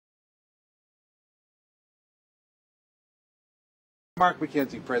Mark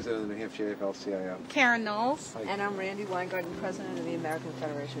MacKenzie, President of the Hampshire AFL-CIO. Karen Knowles. And I'm Randi Weingarten, President of the American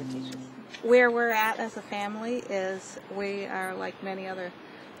Federation of Teachers. Where we're at as a family is we are like many other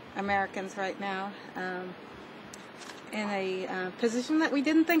Americans right now in a position that we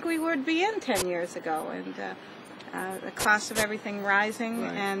didn't think we would be in 10 years ago. And the cost of everything rising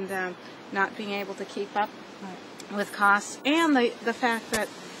and not being able to keep up with costs, and the fact that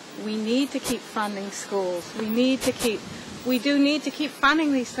we need to keep funding schools. We do need to keep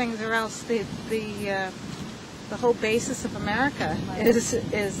funding these things, or else the whole basis of America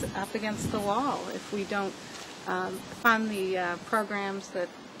is up against the wall if we don't fund the programs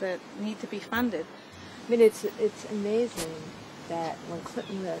that need to be funded. I mean, it's amazing that when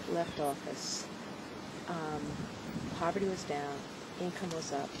Clinton left office, poverty was down, income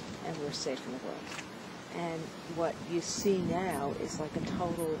was up, and we were safe in the world. And what you see now is like a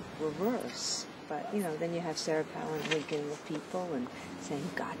total reverse. But, you know, then you have Sarah Palin winking with people and saying,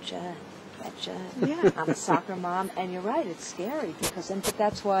 gotcha, betcha, I'm a soccer mom. And you're right, it's scary. But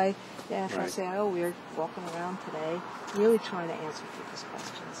that's why the AFL-CIO, we're walking around today really trying to answer people's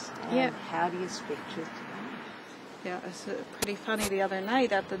questions. And how do you speak truth to them? Yeah, it was pretty funny the other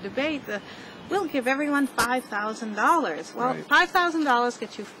night at the debate. We'll give everyone $5,000. Well, $5,000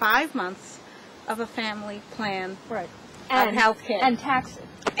 gets you 5 months of a family plan and health care. And tax it.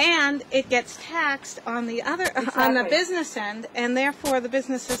 And it gets taxed on the on the business end, and therefore the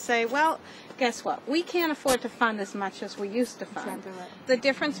businesses say, well, guess what? We can't afford to fund as much as we used to fund. Exactly right. The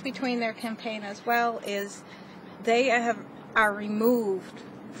difference between their campaign as well is they are removed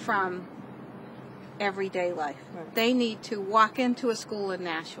from everyday life. Right. They need to walk into a school in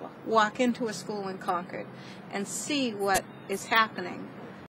Nashua, walk into a school in Concord, and see what is happening